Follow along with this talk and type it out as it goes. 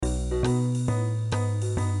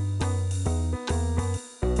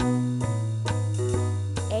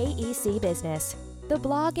AEC Business, the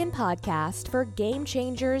blog and podcast for game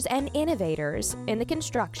changers and innovators in the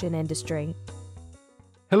construction industry.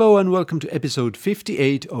 Hello and welcome to episode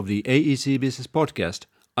 58 of the AEC Business Podcast.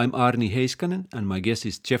 I'm Arni Heiskanen and my guest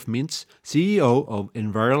is Jeff Mintz, CEO of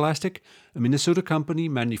Envirolastic, a Minnesota company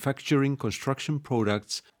manufacturing construction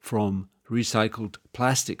products from recycled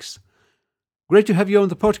plastics. Great to have you on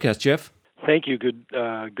the podcast, Jeff. Thank you. Good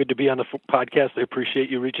to be on the podcast. I appreciate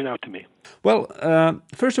you reaching out to me. Well,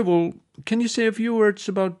 first of all, can you say a few words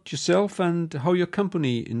about yourself and how your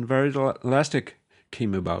company, Envirolastic,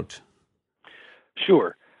 came about?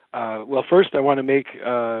 Sure. Well, first, I want to make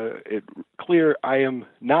it clear I am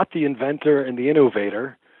not the inventor and the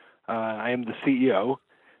innovator. I am the CEO.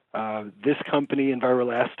 This company,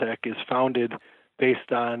 Envirolastic, is founded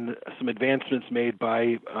based on some advancements made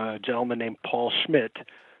by a gentleman named Paul Schmidt,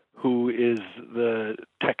 who is the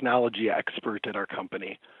technology expert at our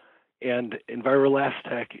company. And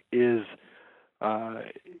Envirolastic has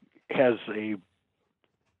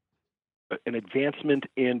an advancement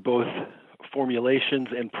in both formulations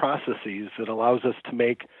and processes that allows us to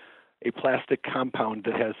make a plastic compound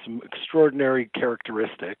that has some extraordinary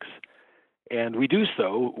characteristics. And we do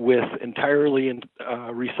so with entirely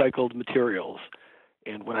recycled materials.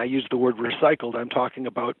 And when I use the word recycled, I'm talking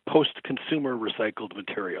about post-consumer recycled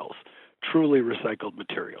materials, truly recycled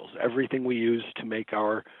materials. Everything we use to make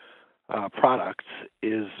our products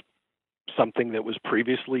is something that was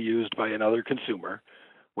previously used by another consumer,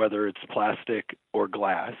 whether it's plastic or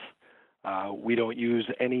glass. We don't use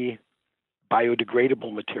any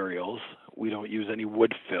biodegradable materials. We don't use any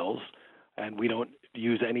wood fills, and we don't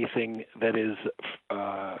use anything that is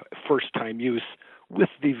first-time use, with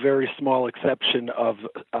the very small exception of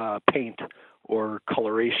paint or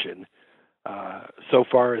coloration. So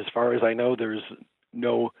far as I know, there's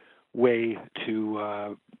no way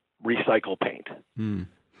to recycle paint.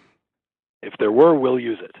 If there were, we'll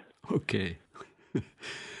use it. Okay.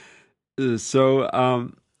 So,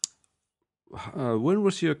 when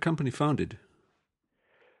was your company founded?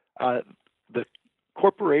 The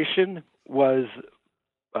corporation was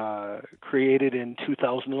created in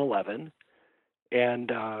 2011.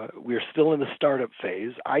 And we're still in the startup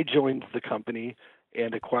phase. I joined the company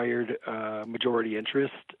and acquired majority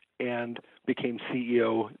interest and became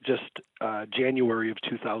CEO just January of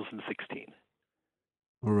 2016.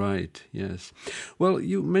 All right, yes. Well,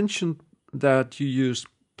 you mentioned that you use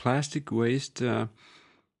plastic waste. How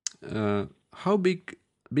big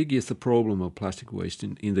is the problem of plastic waste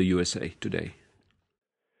in the USA today?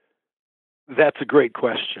 That's a great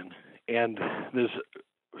question. And there's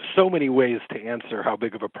so many ways to answer how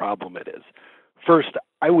big of a problem it is. First,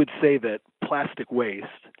 I would say that plastic waste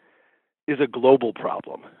is a global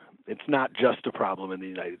problem. It's not just a problem in the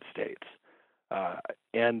United States.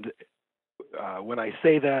 When I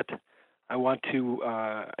say that, I want to,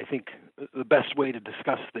 I think the best way to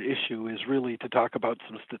discuss the issue is really to talk about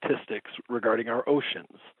some statistics regarding our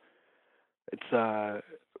oceans. It's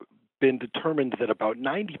been determined that about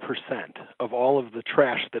 90% of all of the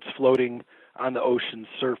trash that's floating on the ocean's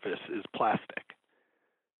surface is plastic.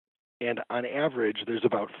 And on average, there's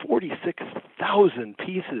about 46,000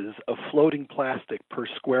 pieces of floating plastic per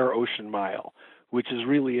square ocean mile, which is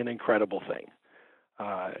really an incredible thing.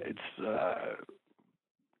 It's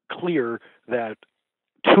clear that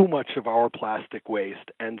too much of our plastic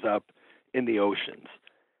waste ends up in the oceans.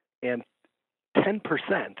 And 10%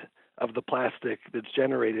 of the plastic that's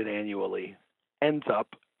generated annually ends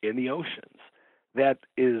up in the oceans. That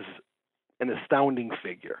is an astounding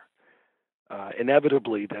figure.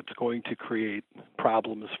 Inevitably, that's going to create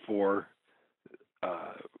problems for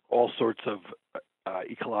all sorts of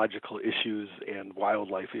ecological issues and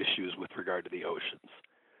wildlife issues with regard to the oceans.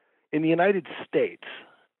 In the United States,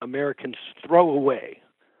 Americans throw away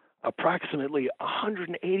approximately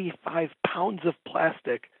 185 pounds of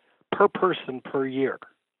plastic per person per year.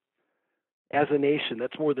 As a nation,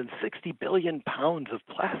 that's more than 60 billion pounds of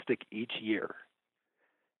plastic each year.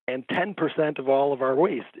 And 10% of all of our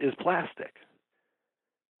waste is plastic.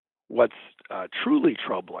 What's truly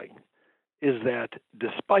troubling is that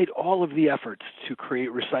despite all of the efforts to create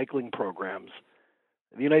recycling programs,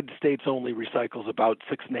 the United States only recycles about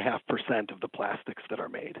 6.5% of the plastics that are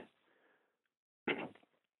made.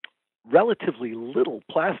 Relatively little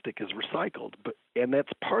plastic is recycled, and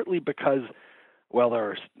that's partly because, well, there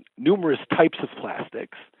are numerous types of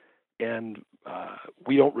plastics, and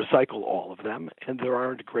we don't recycle all of them, and there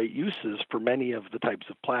aren't great uses for many of the types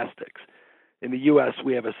of plastics. In the U.S.,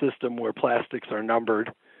 we have a system where plastics are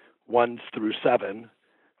numbered 1 through 7,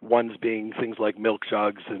 ones being things like milk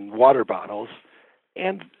jugs and water bottles,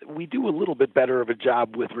 And we do a little bit better of a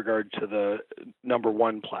job with regard to the number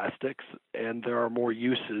one plastics, and there are more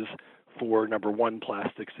uses for number one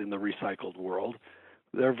plastics in the recycled world.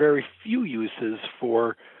 There are very few uses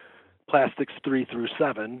for plastics 3 through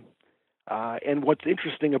 7. And what's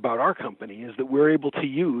interesting about our company is that we're able to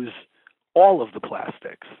use all of the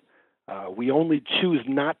plastics. We only choose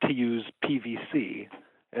not to use PVC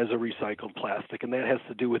as a recycled plastic, and that has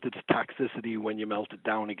to do with its toxicity when you melt it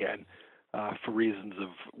down again. For reasons of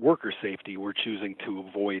worker safety, we're choosing to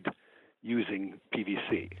avoid using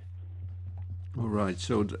PVC. All right,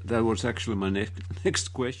 so that was actually my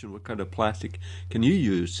next question. What kind of plastic can you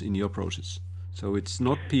use in your process? So it's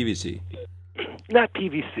not PVC. Not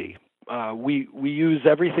PVC. We use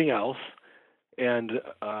everything else, and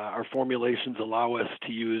our formulations allow us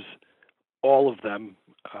to use all of them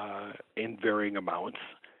in varying amounts.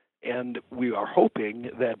 And we are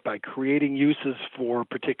hoping that by creating uses for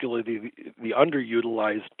particularly the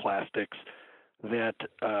underutilized plastics, that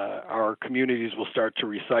our communities will start to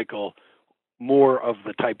recycle more of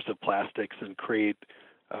the types of plastics and create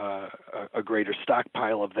a greater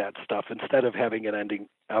stockpile of that stuff instead of having it ending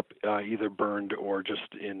up either burned or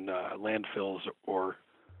just in landfills or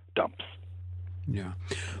dumps. Yeah.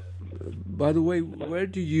 By the way,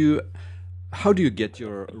 how do you get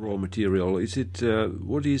your raw material? Is it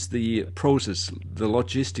what is the process, the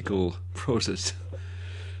logistical process?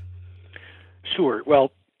 Sure.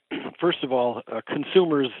 Well, first of all,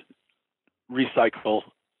 consumers recycle,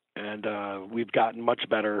 and we've gotten much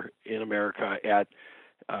better in America at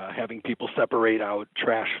having people separate out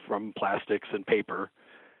trash from plastics and paper.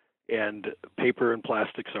 And paper and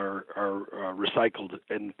plastics are recycled,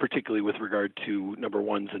 and particularly with regard to number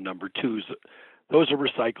ones and number twos, those are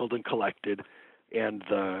recycled and collected. And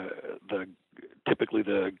typically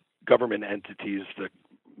the government entities, the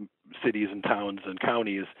cities and towns and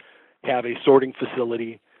counties, have a sorting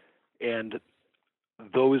facility, and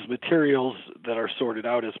those materials that are sorted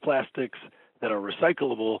out as plastics that are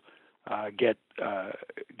recyclable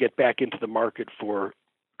get back into the market for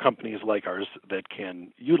companies like ours that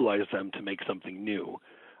can utilize them to make something new.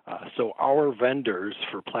 So our vendors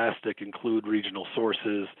for plastic include regional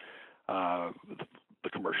sources, the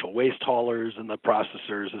commercial waste haulers and the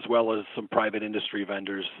processors, as well as some private industry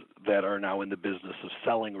vendors that are now in the business of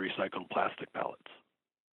selling recycled plastic pellets.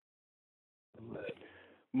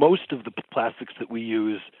 Most of the plastics that we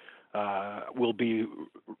use will be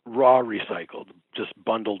raw recycled, just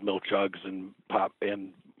bundled milk jugs and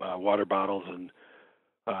water bottles and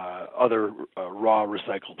other raw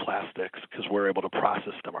recycled plastics, because we're able to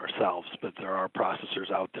process them ourselves. But there are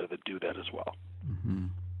processors out there that do that as well. Mm-hmm.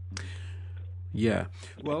 Yeah.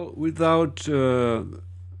 Well, without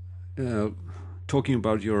talking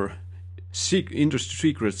about your industry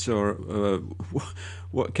secrets, or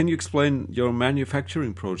what can you explain your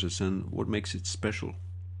manufacturing process and what makes it special?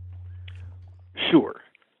 Sure.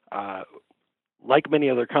 Like many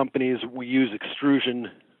other companies, we use extrusion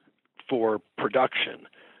for production.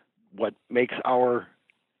 What makes our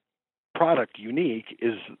product unique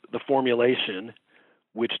is the formulation,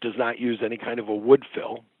 which does not use any kind of a wood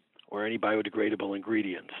fill or any biodegradable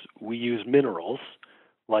ingredients. We use minerals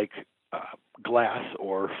like glass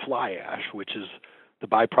or fly ash, which is the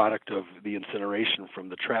byproduct of the incineration from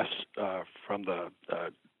the trash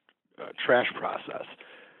process.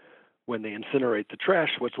 When they incinerate the trash,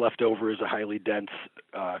 what's left over is a highly dense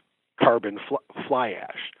carbon fly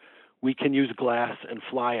ash. We can use glass and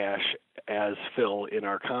fly ash as fill in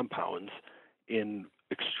our compounds in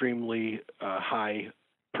extremely high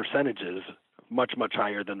percentages, much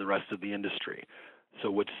higher than the rest of the industry. So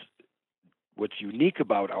what's unique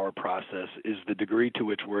about our process is the degree to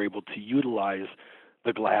which we're able to utilize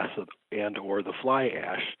the glass and or the fly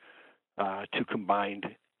ash to combine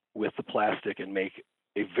with the plastic and make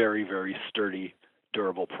a very, very sturdy,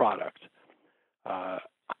 durable product.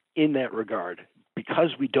 In that regard, because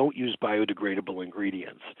we don't use biodegradable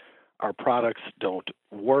ingredients, our products don't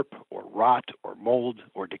warp or rot or mold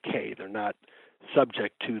or decay. They're not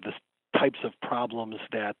subject to the types of problems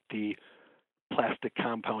that the plastic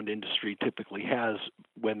compound industry typically has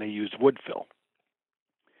when they use wood fill.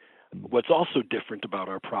 What's also different about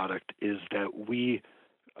our product is that we,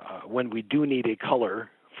 when we do need a color,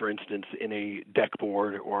 for instance, in a deck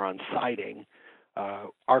board or on siding,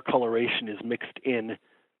 our coloration is mixed in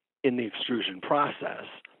the extrusion process,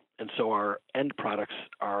 and so our end products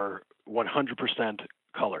are 100%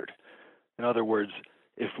 colored. In other words,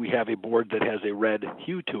 if we have a board that has a red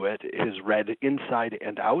hue to it, it is red inside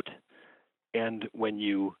and out, and when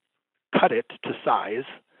you cut it to size,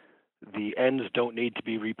 the ends don't need to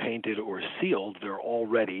be repainted or sealed. They're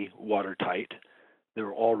already watertight,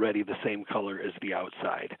 they're already the same color as the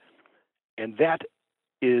outside. And that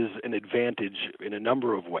is an advantage in a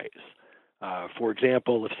number of ways. For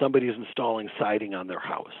example, if somebody is installing siding on their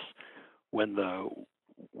house,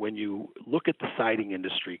 when you look at the siding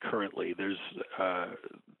industry currently, there's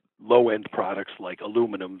low-end products like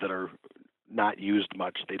aluminum that are not used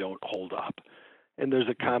much. They don't hold up. And there's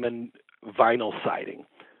a common vinyl siding,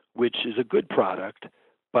 which is a good product,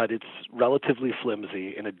 but it's relatively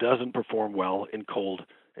flimsy and it doesn't perform well in cold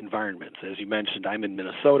environments. As you mentioned, I'm in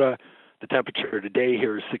Minnesota. The temperature today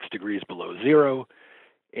here is 6 degrees below zero.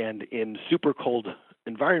 And in super cold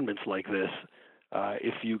environments like this,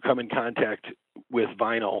 if you come in contact with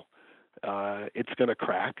vinyl, it's going to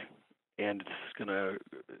crack and it's going to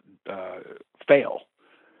fail.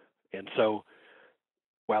 And so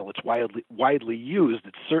while it's widely used,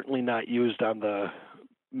 it's certainly not used on the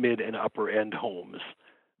mid and upper end homes.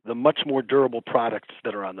 The much more durable products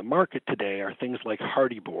that are on the market today are things like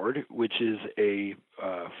Hardy Board, which is a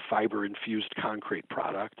fiber-infused concrete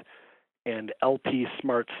product, and LP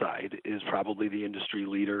SmartSide is probably the industry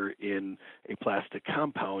leader in a plastic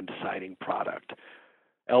compound siding product.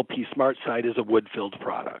 LP SmartSide is a wood-filled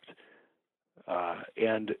product,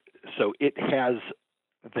 and so it has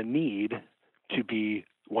the need to be,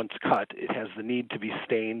 once cut, it has the need to be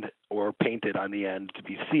stained or painted on the end to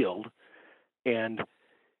be sealed, and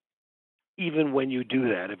even when you do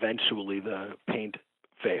that, eventually the paint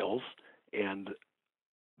fails and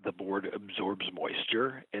the board absorbs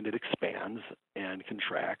moisture and it expands and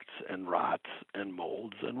contracts and rots and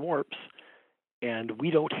molds and warps. And we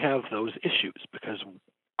don't have those issues because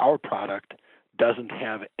our product doesn't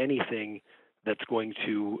have anything that's going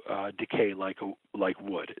to decay like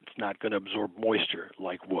wood. It's not going to absorb moisture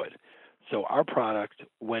like wood. So our product,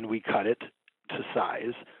 when we cut it to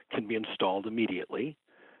size, can be installed immediately.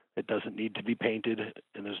 It doesn't need to be painted,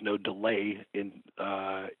 and there's no delay in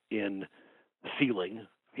sealing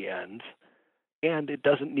the ends, and it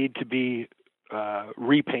doesn't need to be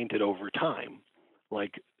repainted over time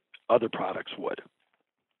like other products would.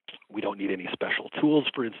 We don't need any special tools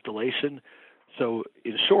for installation. So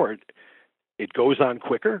in short, it goes on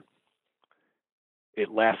quicker,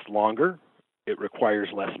 it lasts longer, it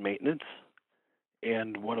requires less maintenance,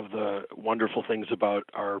 and one of the wonderful things about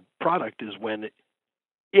our product is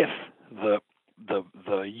if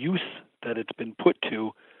the use that it's been put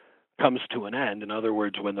to comes to an end, in other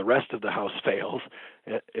words, when the rest of the house fails,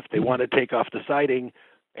 if they want to take off the siding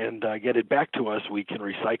and get it back to us, we can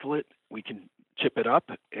recycle it, we can chip it up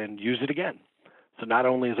and use it again. So not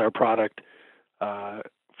only is our product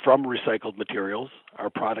from recycled materials, our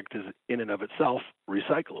product is in and of itself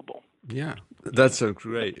recyclable. Yeah, that sounds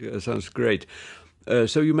great.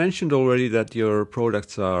 So you mentioned already that your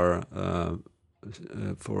products are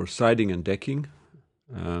for siding and decking,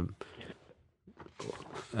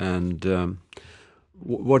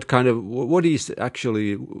 what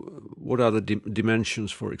are the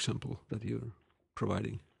dimensions, for example, that you're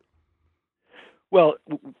providing? Well,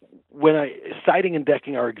 siding and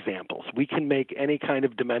decking are examples. We can make any kind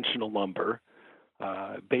of dimensional lumber,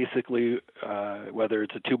 basically, whether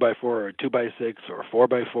it's a 2x4 or a 2x6 or a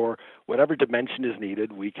 4x4, whatever dimension is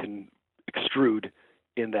needed, we can extrude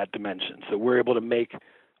in that dimension. So we're able to make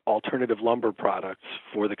alternative lumber products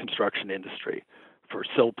for the construction industry, for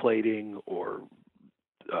sill plating or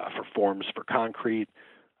for forms for concrete.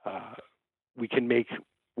 We can make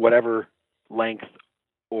whatever length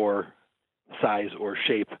or size or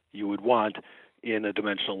shape you would want in a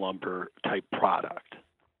dimensional lumber type product.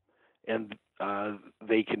 And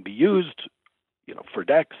they can be used, for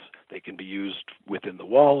decks. They can be used within the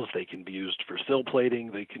walls. They can be used for sill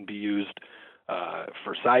plating. They can be used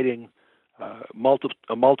for siding. A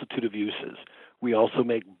multitude of uses. We also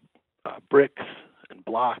make bricks and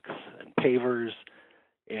blocks and pavers,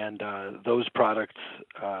 and those products,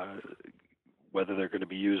 whether they're going to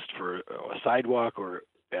be used for a sidewalk or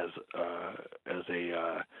as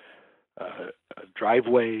a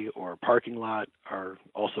driveway or a parking lot, are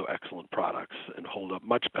also excellent products and hold up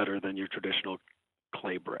much better than your traditional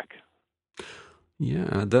clay brick.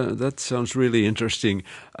 Yeah, that sounds really interesting.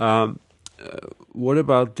 What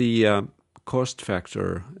about the cost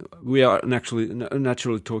factor? We are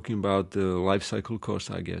naturally talking about the life cycle cost,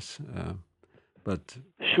 I guess. But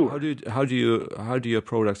sure. How do your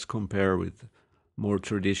products compare with more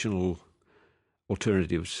traditional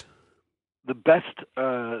alternatives? The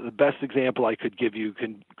best example I could give you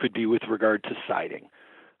could be with regard to siding.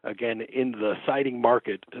 Again, in the siding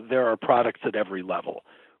market, there are products at every level.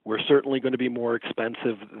 We're certainly going to be more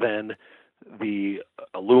expensive than the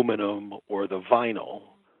aluminum or the vinyl,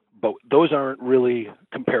 but those aren't really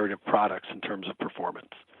comparative products in terms of performance.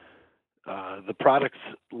 The products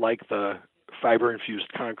like the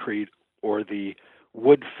fiber-infused concrete or the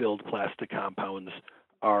wood-filled plastic compounds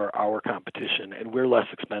are our competition, and we're less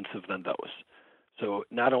expensive than those. So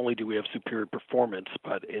not only do we have superior performance,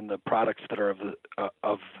 but in the products that are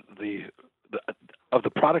of the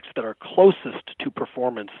products that are closest to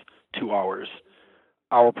performance to ours,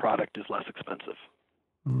 our product is less expensive.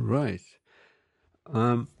 Right.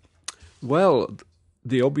 Well,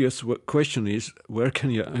 the obvious question is where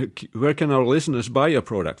can our listeners buy your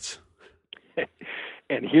products?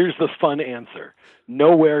 And here's the fun answer: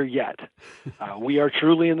 nowhere yet. We are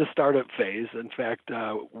truly in the startup phase. In fact,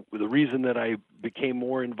 the reason that I became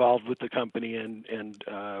more involved with the company and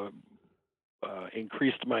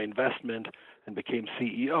increased my investment and became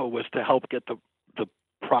CEO was to help get the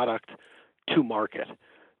product to market.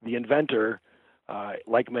 The inventor,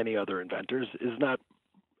 like many other inventors, is not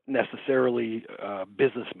necessarily a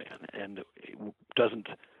businessman and doesn't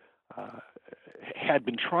had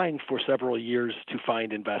been trying for several years to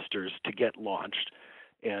find investors to get launched,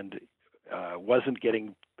 and wasn't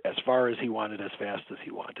getting as far as he wanted, as fast as he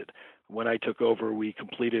wanted. When I took over, we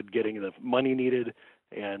completed getting the money needed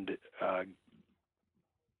and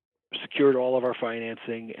secured all of our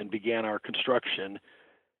financing and began our construction.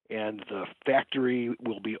 And the factory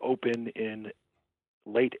will be open in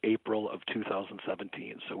late April of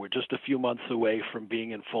 2017. So we're just a few months away from being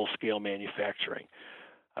in full-scale manufacturing.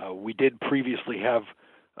 We did previously have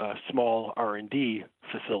a small R&D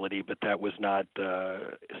facility, but that was not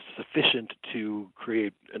sufficient to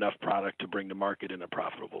create enough product to bring to market in a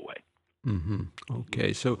profitable way. Mm-hmm.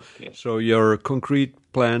 Okay, so your concrete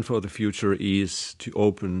plan for the future is to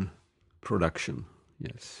open production.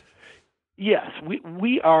 Yes. Yes,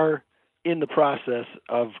 we are in the process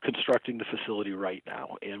of constructing the facility right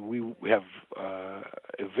now, and we have a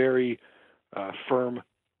very firm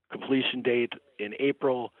completion date in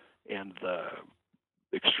April, and the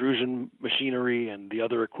extrusion machinery and the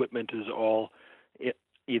other equipment is all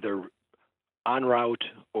either en route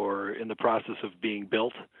or in the process of being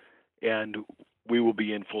built, and we will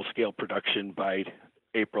be in full-scale production by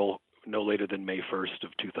April, no later than May 1st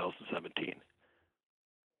of 2017.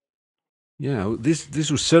 Yeah, this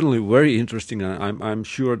was certainly very interesting. I'm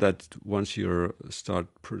sure that once you start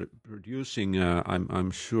producing, I'm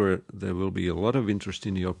sure there will be a lot of interest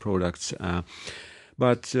in your products.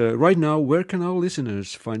 But right now, where can our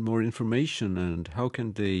listeners find more information, and how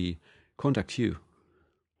can they contact you?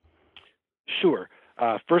 Sure.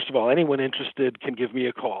 First of all, anyone interested can give me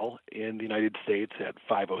a call in the United States at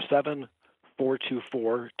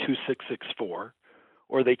 507-424-2664,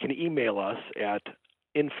 or they can email us at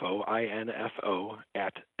info, I-N-F-O,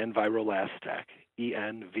 at Envirolastech,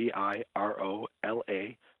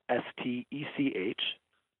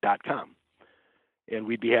 ENVIROLASTECH.com. And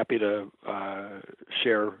we'd be happy to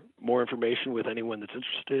share more information with anyone that's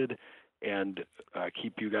interested and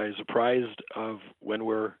keep you guys apprised of when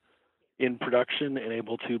we're in production and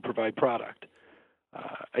able to provide product.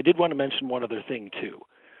 I did want to mention one other thing, too.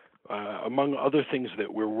 Among other things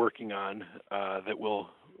that we're working on that will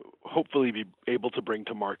hopefully be able to bring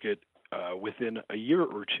to market within a year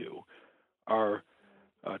or two are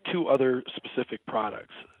two other specific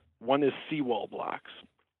products. One is seawall blocks.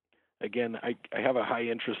 Again, I have a high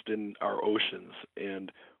interest in our oceans,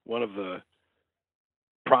 and one of the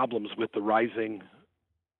problems with the rising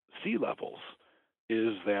sea levels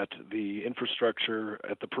is that the infrastructure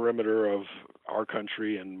at the perimeter of our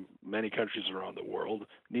country and many countries around the world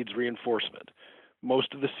needs reinforcement.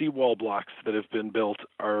 Most of the seawall blocks that have been built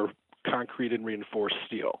are concrete and reinforced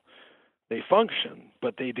steel. They function,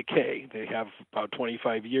 but they decay. They have about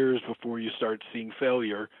 25 years before you start seeing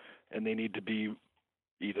failure, and they need to be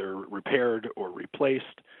either repaired or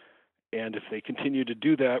replaced. And if they continue to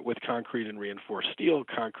do that with concrete and reinforced steel,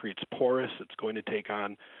 concrete's porous. It's going to take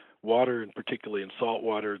on water, and particularly in salt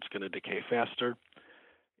water, it's going to decay faster.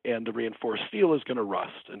 And the reinforced steel is going to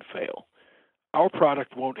rust and fail. Our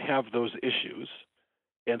product won't have those issues,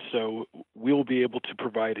 and so we'll be able to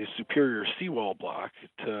provide a superior seawall block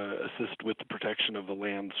to assist with the protection of the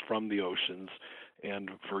lands from the oceans.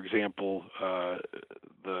 And for example,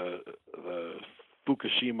 the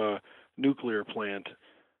Fukushima nuclear plant,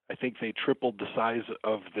 I think they tripled the size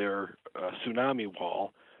of their tsunami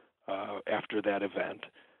wall after that event,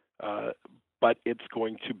 but it's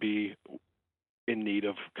going to be in need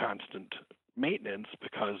of constant maintenance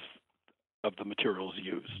because of the materials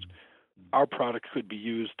used. Our product could be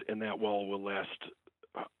used, and that wall will last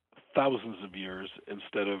thousands of years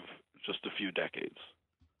instead of just a few decades.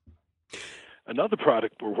 Another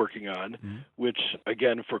product we're working on, which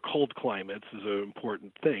again for cold climates is an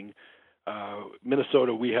important thing,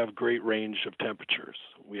 Minnesota, we have great range of temperatures.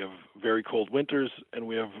 We have very cold winters and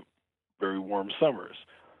we have very warm summers.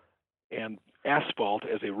 And asphalt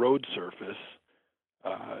as a road surface,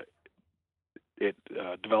 it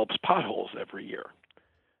develops potholes every year.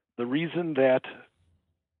 The reason that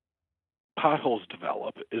potholes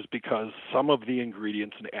develop is because some of the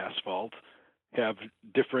ingredients in asphalt have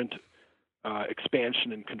different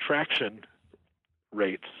expansion and contraction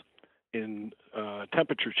rates in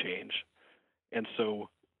temperature change. And so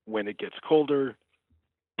when it gets colder,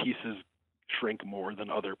 pieces shrink more than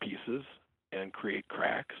other pieces and create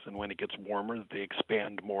cracks. And when it gets warmer, they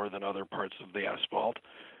expand more than other parts of the asphalt.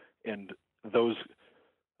 And those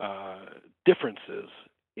differences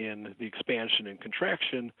in the expansion and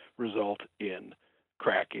contraction result in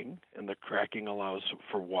cracking. And the cracking allows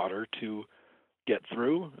for water to get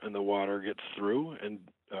through, and the water gets through and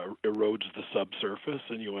erodes the subsurface,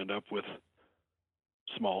 and you end up with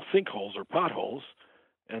small sinkholes or potholes,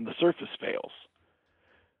 and the surface fails.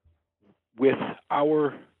 With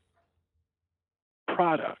our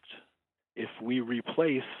product, if we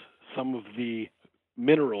replace some of the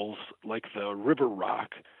minerals like the river rock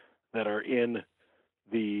that are in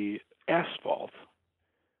the asphalt,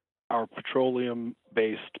 our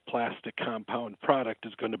petroleum-based plastic compound product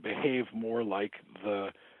is going to behave more like the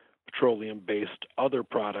petroleum-based other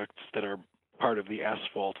products that are part of the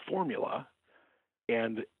asphalt formula.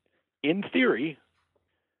 And in theory,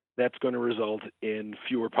 that's going to result in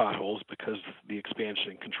fewer potholes because the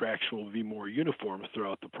expansion and contraction will be more uniform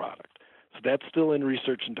throughout the product. So that's still in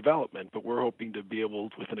research and development, but we're hoping to be able,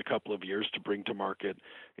 within a couple of years, to bring to market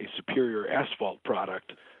a superior asphalt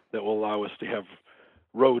product that will allow us to have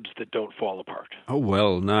roads that don't fall apart. Oh,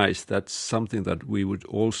 well, nice. That's something that we would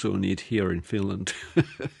also need here in Finland.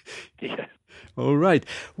 Yeah. All right.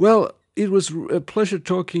 Well, it was a pleasure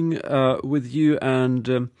talking with you,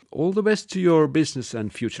 and all the best to your business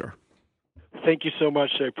and future. Thank you so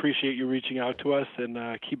much. I appreciate you reaching out to us, and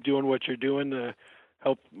keep doing what you're doing to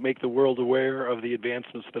help make the world aware of the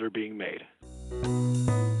advancements that are being made.